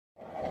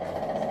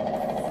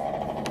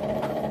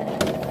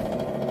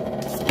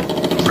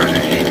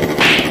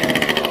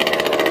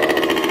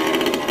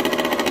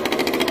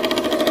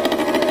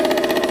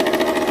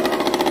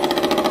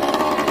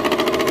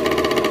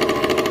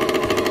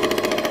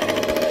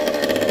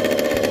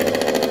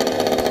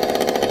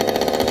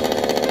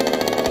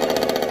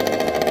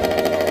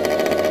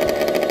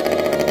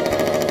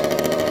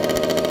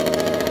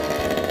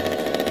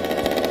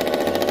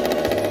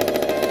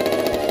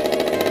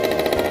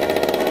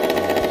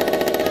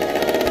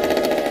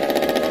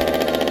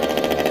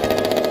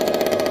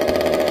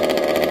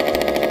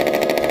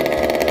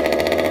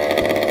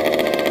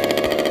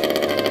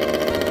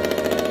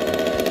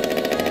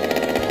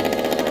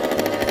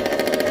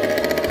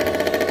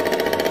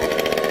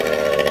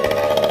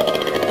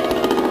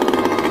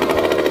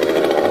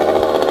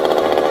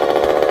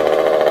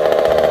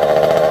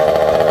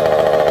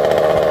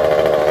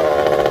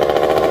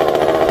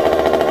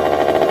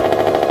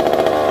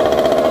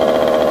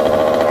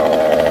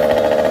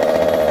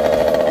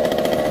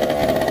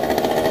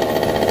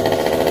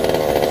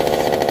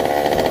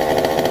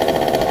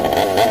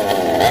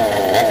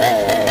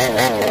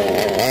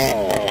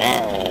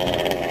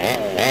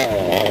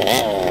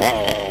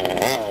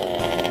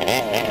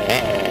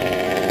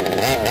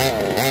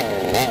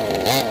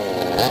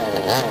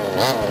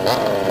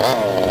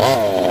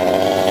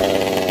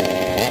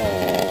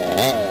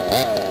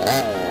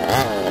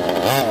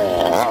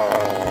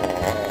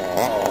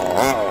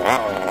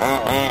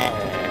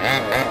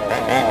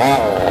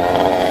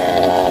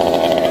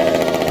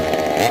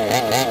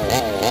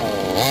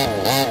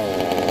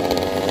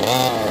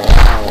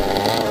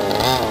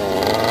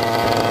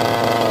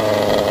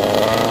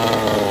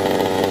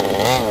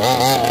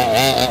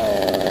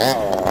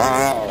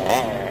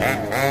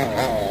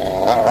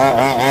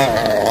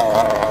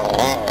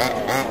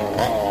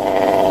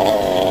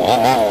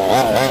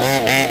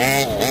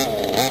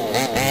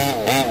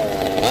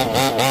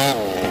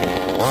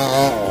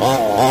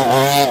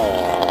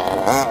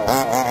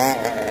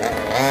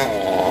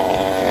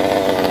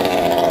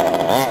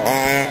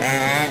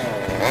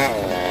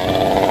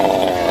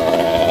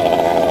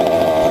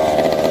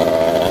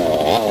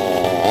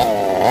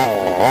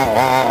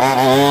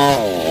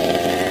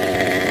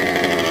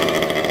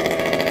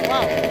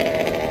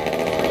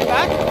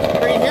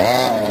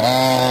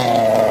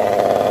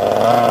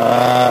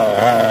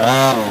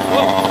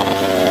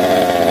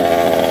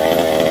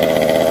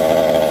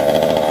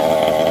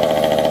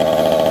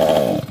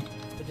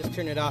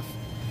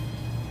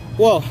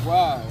Whoa.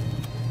 Wow.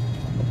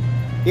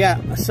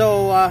 Yeah,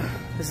 so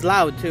it's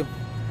loud too.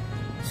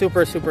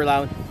 Super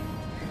loud.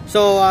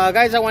 So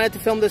guys, I wanted to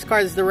film this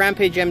car. This is the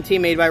Rampage MT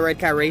made by Red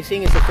Cat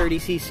Racing. It's a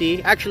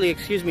 30cc. Actually,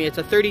 excuse me, it's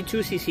a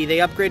 32cc. They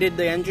upgraded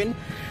the engine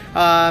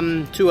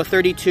to a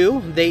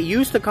 32. They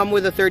used to come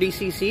with a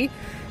 30cc,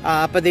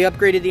 but they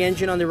upgraded the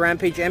engine on the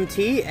Rampage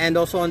MT and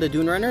also on the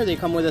Dune Runner. They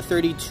come with a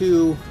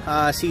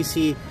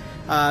 32cc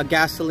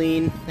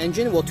gasoline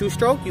engine. Well,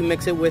 two-stroke. You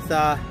mix it with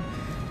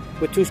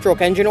two-stroke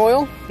engine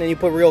oil, then you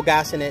put real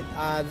gas in it.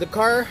 The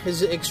car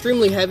is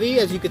extremely heavy.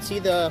 As you can see,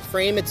 the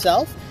frame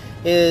itself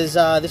is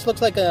this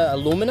looks like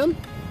aluminum.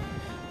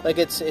 Like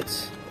it's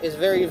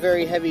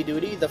very heavy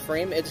duty. The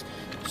frame, it's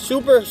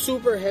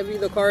super heavy.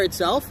 The car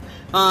itself,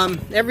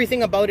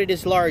 everything about it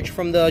is large,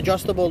 from the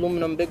adjustable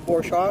aluminum big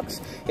bore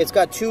shocks. It's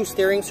got two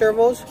steering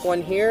servos,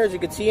 one here as you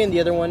can see, and the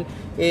other one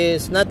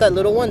is not that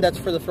little one, that's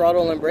for the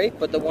throttle and brake,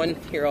 but the one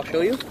here, I'll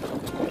show you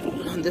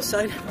on this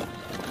side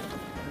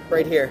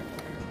right here.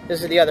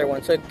 This is the other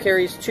one. So it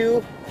carries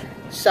two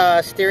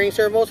steering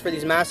servos for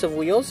these massive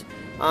wheels.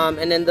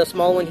 And then the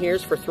small one here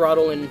is for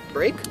throttle and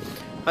brake.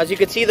 As you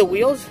can see, the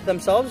wheels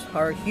themselves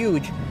are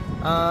huge.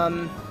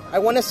 I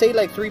want to say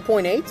like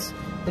 3.8s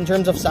in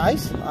terms of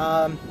size.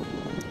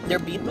 They're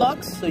bead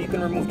blocks, so you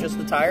can remove just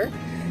the tire.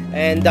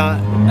 And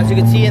as you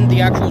can see in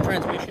the actual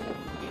transmission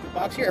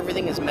box here,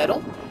 everything is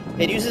metal.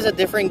 It uses a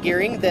different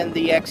gearing than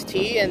the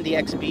XT and the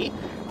XB.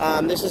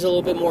 This is a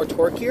little bit more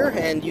torquier,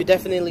 and you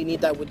definitely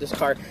need that with this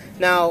car.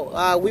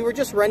 Now, we were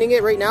just running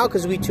it right now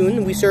because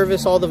we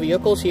service all the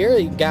vehicles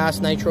here, gas,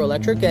 nitro,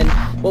 electric, and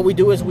what we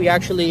do is we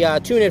actually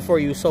tune it for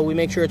you, so we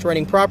make sure it's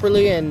running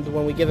properly, and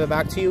when we give it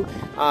back to you,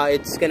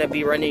 it's going to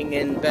be running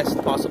in best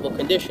possible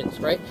conditions,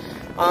 right?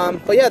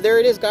 But yeah, there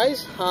it is,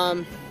 guys.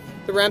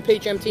 The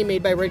Rampage MT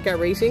made by Red Cat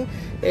Racing.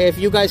 If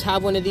you guys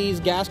have one of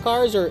these gas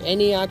cars or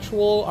any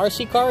actual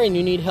RC car and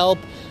you need help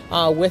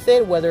with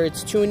it, whether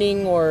it's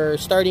tuning or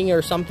starting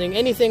or something,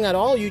 anything at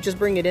all, you just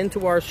bring it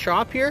into our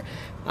shop here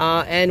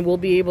and we'll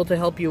be able to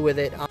help you with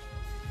it.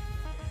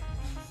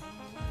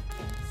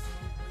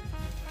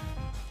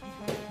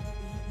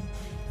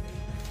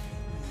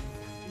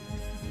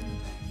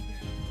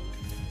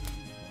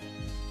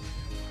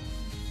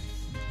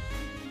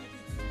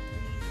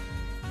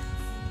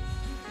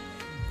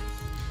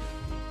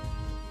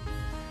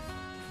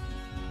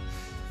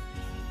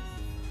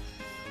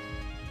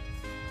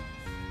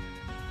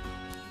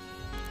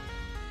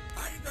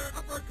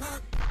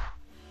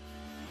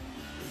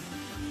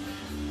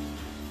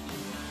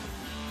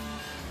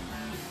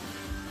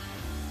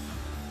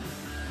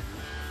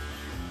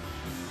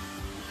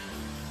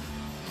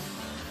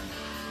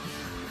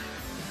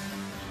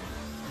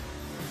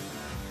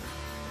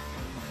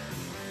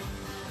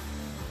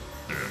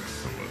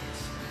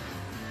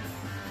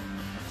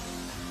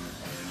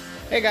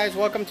 Hey guys,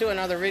 welcome to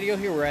another video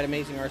here. We're at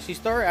Amazing RC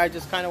Store. I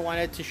just kind of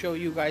wanted to show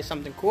you guys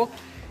something cool.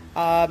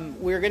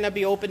 We're going to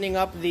be opening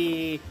up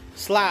the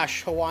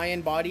Slash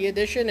Hawaiian Body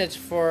Edition. It's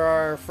for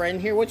our friend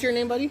here. What's your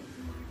name, buddy?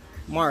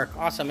 Mark.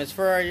 Awesome. It's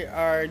for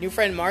our new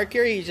friend Mark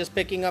here. He's just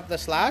picking up the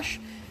Slash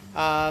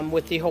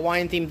with the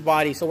Hawaiian themed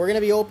body. So we're going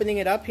to be opening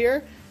it up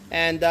here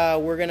and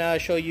we're going to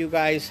show you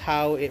guys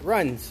how it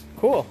runs.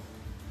 Cool.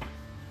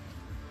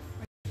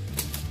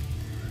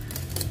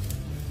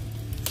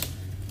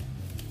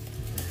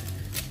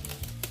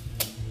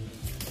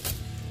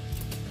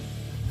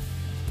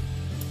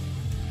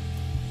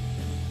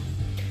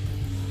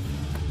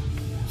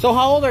 So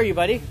how old are you,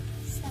 buddy?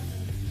 7.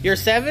 You're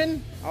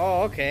 7?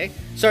 Oh, okay.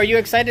 So are you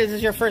excited? Is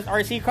this your first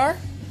RC car?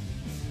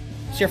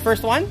 It's your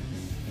first one?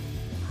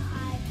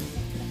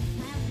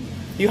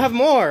 You have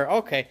more?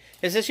 Okay.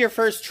 Is this your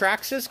first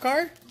Traxxas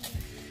car?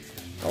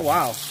 Oh,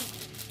 wow.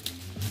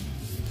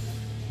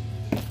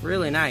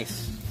 Really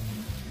nice.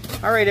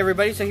 All right,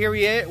 everybody. So here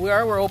we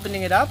are. We're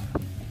opening it up.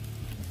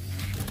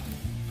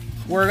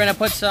 We're gonna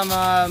put some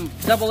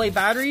AA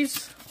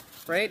batteries,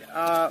 right?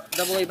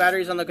 AA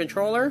batteries on the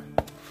controller.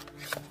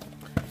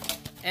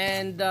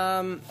 And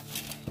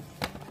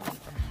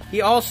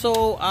he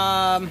also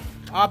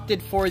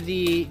opted for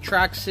the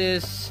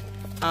Traxxas,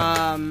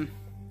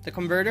 the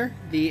converter,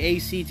 the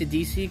AC to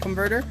DC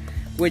converter,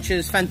 which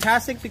is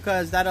fantastic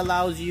because that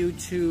allows you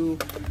to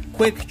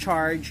quick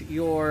charge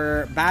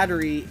your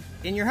battery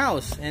in your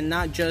house and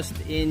not just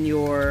in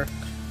your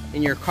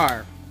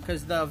car,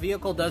 because the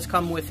vehicle does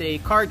come with a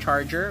car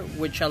charger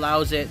which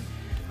allows it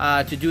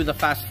to do the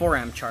fast 4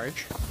 amp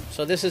charge.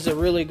 So this is a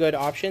really good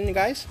option,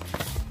 guys.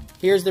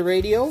 Here's the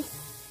radio,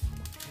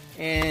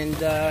 and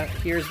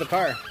here's the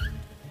car.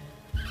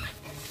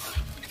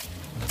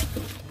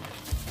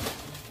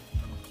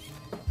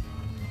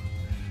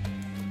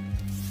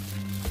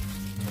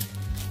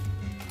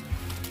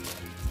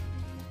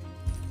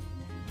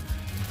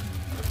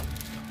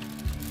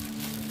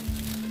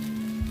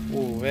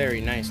 Oh,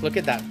 very nice. Look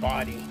at that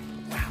body.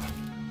 Wow.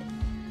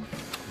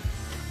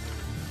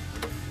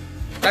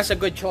 That's a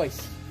good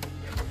choice.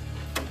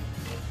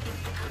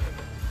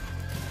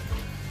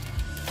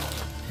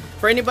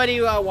 For anybody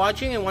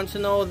watching and wants to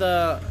know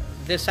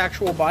this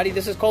actual body,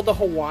 this is called the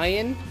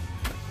Hawaiian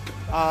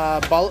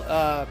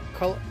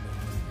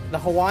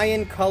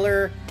Hawaiian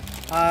color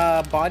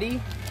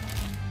body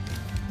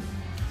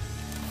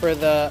for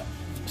the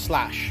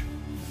Slash.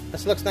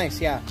 This looks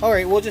nice, yeah. All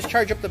right, we'll just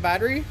charge up the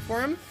battery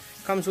for him.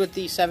 Comes with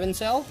the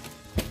 7-cell,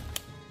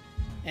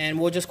 and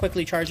we'll just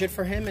quickly charge it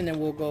for him, and then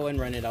we'll go and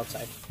run it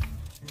outside.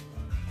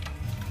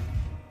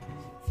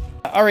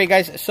 Alright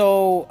guys,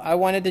 so I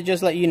wanted to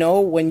just let you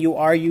know, when you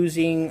are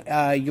using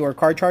your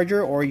car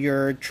charger or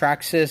your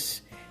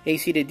Traxxas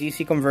AC to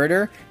DC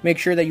converter, make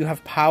sure that you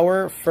have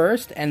power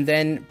first and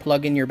then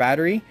plug in your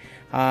battery.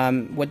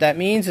 What that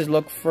means is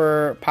look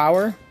for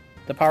power,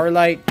 the power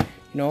light.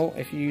 You know,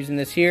 if you're using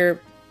this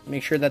here,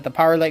 make sure that the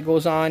power light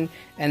goes on,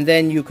 and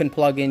then you can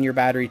plug in your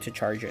battery to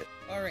charge it.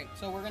 Alright,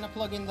 so we're going to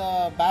plug in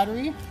the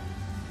battery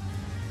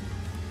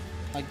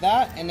like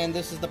that, and then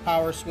this is the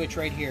power switch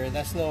right here.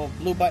 That's the little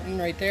blue button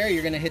right there.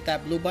 You're going to hit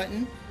that blue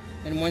button,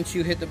 and once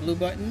you hit the blue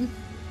button,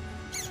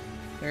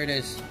 there it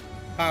is,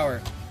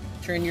 power.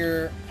 Turn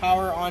your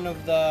power on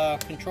of the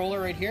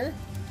controller right here,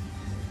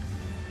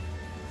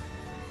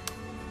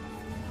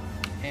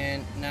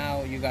 and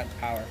now you got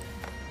power.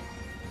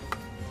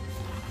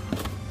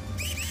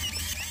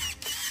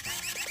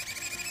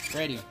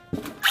 Ready.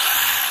 Lots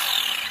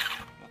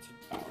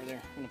of power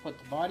there. I'm going to put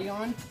the body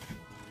on.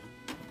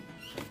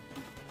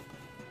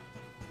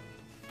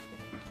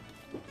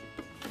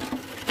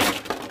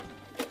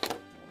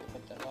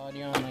 Put the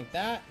body on like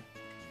that.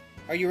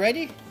 Are you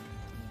ready?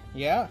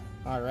 Yeah?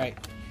 Alright.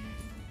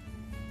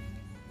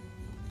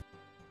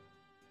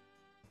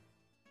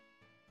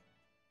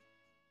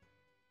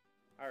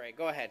 Alright,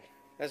 go ahead.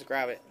 Let's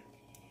grab it.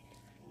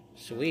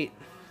 Sweet.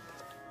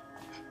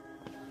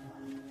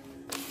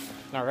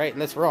 All right,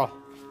 let's roll.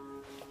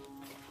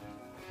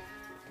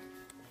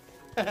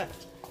 Okay.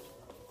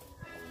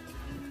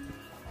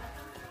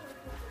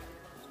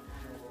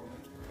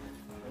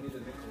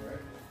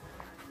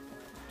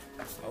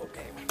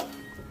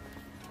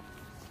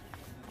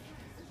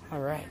 All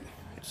right.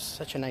 It's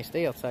such a nice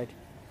day outside.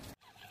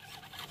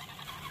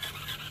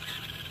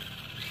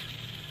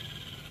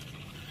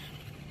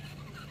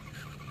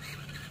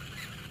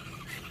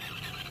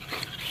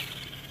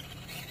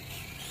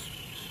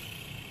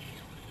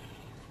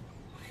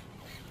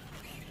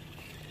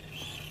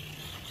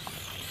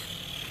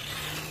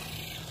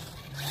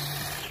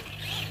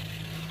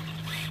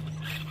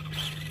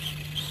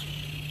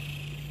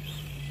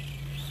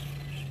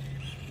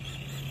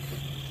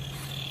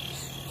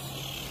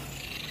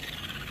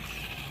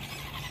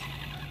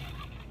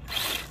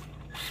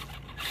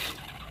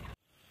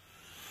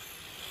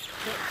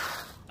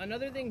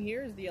 Another thing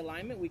here is the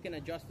alignment we can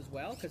adjust as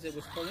well, because it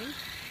was pulling.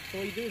 So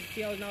what you do is,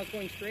 see how now it's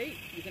going straight?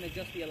 You can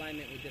adjust the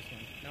alignment with this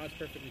one. Now it's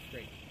perfectly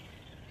straight.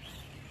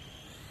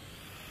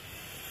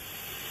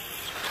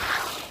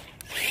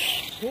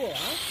 Cool,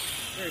 huh?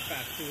 Very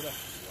fast too, look.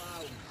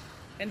 Wow.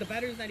 And the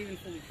battery's not even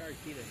fully charged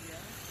either. Yeah.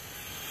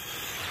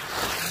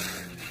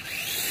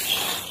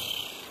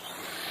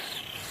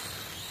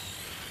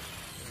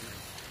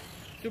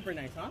 Super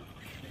nice, huh?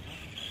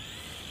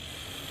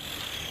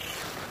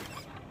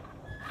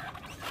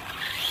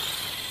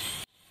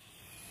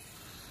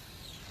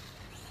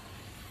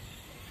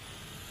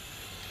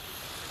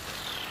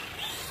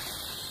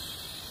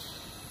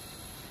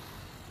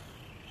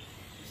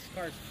 This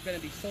car is going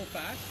to be so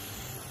fast.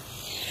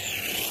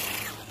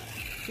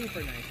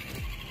 Super nice.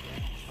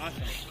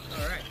 Awesome.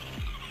 Alright.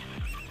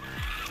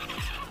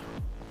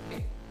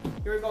 Okay.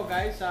 Here we go,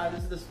 guys.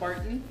 This is the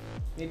Spartan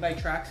made by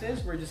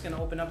Traxxas. We're just going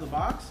to open up the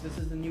box. This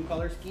is the new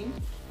color scheme.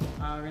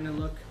 We're going to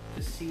look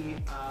to see,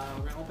 we're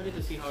going to open it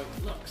to see how it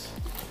looks.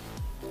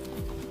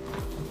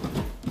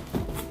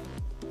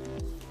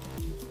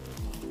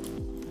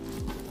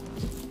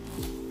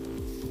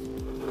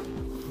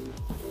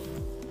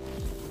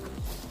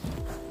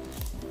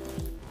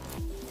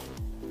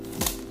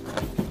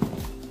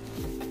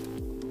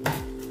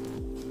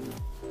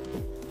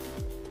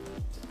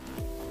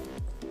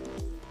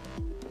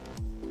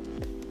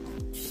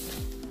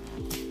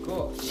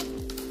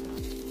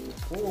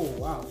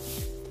 wow.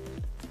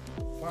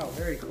 Wow,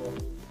 very cool.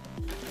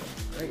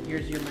 Right,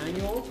 here's your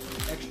manual,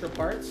 extra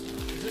parts.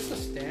 Is this a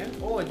stand?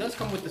 Oh, it does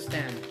come with the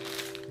stand.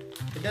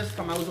 It does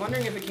come. I was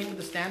wondering if it came with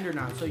the stand or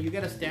not. So you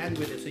get a stand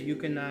with it, so you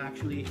can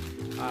actually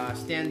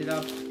stand it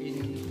up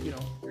in, you know,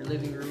 your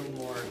living room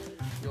or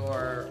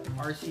your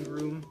RC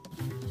room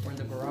or in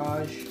the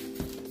garage.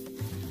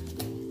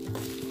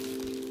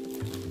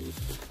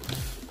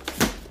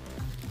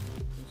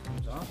 This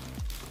comes off.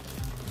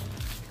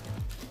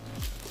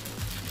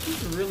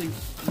 This is a really,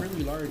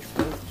 really large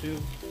boat too.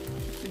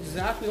 It's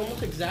exactly,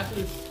 almost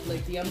exactly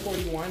like the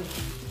M41.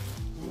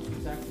 Almost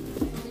exactly the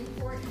same.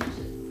 4 inches.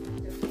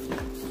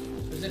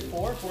 Is it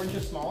 4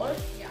 inches smaller?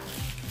 Yeah.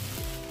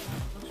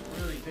 Looks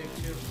really big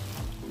too.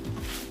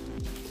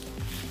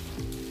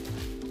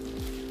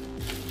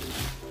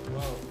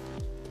 Whoa.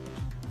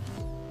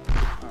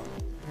 Oh,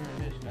 here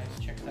it is, guys.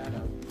 Check that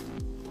out.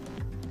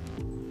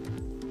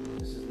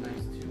 This is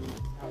nice too.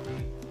 How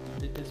they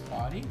did this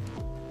body.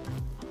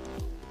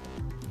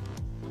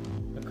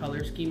 The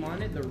color scheme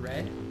on it, the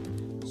red.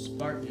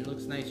 Spartan,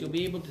 looks nice. You'll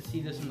be able to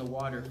see this in the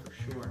water for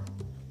sure.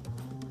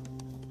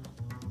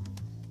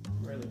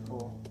 Really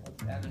cool.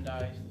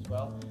 Anodized as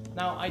well.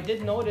 Now, I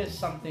did notice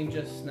something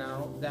just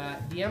now,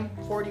 that the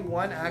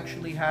M41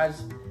 actually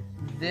has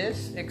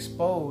this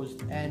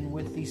exposed, and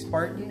with the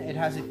Spartan, it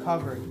has it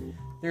covered.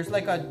 There's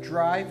like a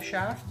drive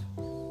shaft.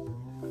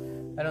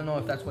 I don't know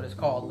if that's what it's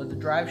called, but the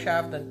drive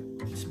shaft that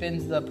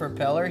spins the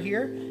propeller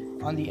here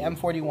on the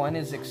M41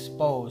 is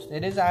exposed.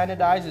 It is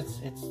anodized.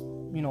 It's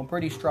you know,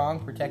 pretty strong,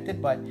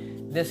 protected, but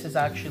this is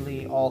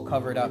actually all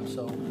covered up.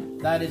 So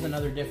that is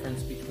another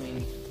difference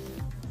between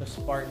the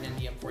Spartan and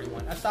the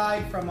M41.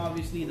 Aside from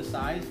obviously the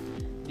size,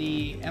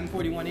 the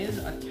M41 is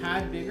a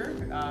tad bigger,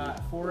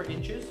 4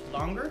 inches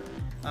longer,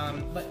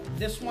 but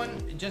this one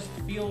just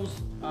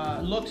feels,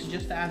 looks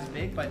just as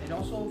big, but it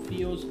also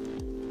feels,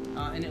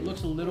 and it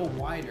looks a little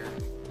wider,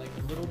 like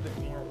a little bit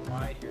more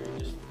wide here,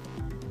 just,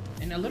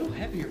 and a little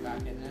heavier back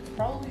end. It's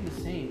probably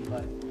the same,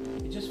 but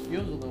it just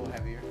feels a little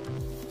heavier.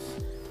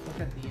 Look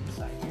at the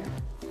inside here.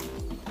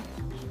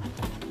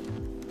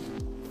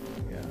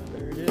 Yeah,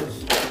 there it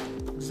is.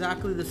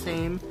 Exactly the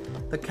same.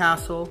 The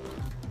castle,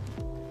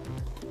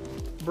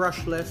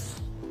 brushless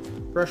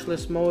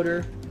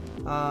motor.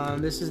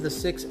 This is the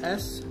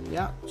 6S.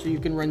 Yeah, so you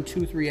can run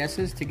 2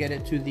 3S's to get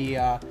it to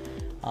the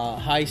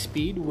high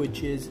speed,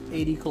 which is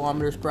 80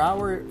 kilometers per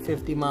hour,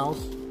 50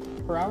 miles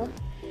per hour.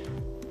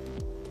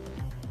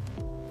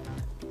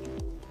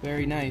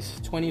 Very nice.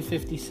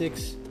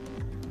 2056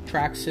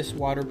 Traxxas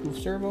waterproof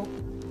servo.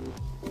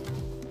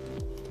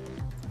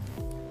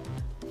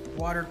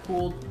 Water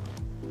cooled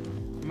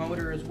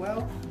motor as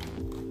well.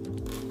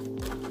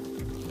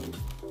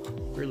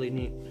 Really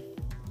neat.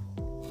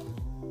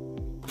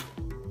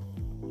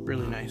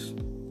 Really nice.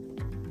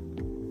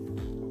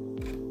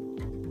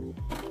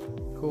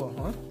 Cool,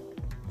 huh?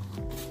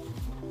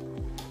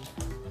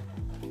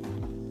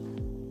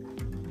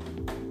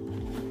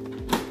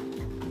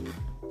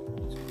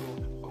 That's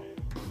cool.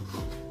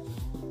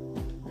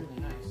 Really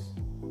nice.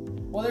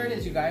 Well, there it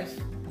is, you guys.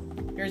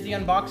 Here's the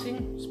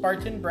unboxing.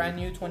 Spartan, brand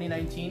new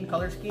 2019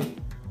 color scheme.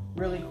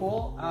 Really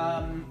cool.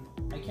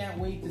 I can't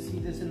wait to see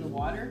this in the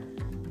water.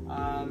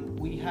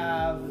 We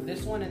have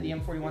this one and the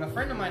M41. A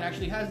friend of mine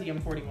actually has the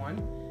M41,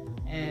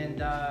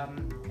 and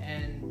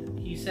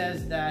he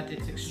says that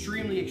it's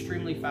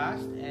extremely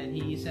fast, and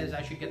he says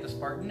I should get the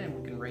Spartan and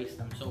we can race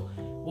them. So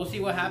we'll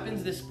see what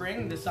happens this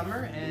spring, this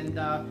summer, and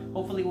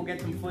hopefully we'll get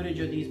some footage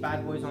of these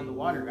bad boys on the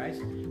water, guys.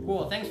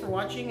 Cool. Thanks for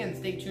watching, and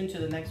stay tuned to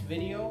the next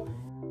video.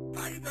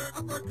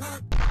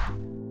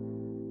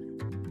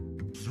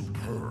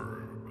 Superb.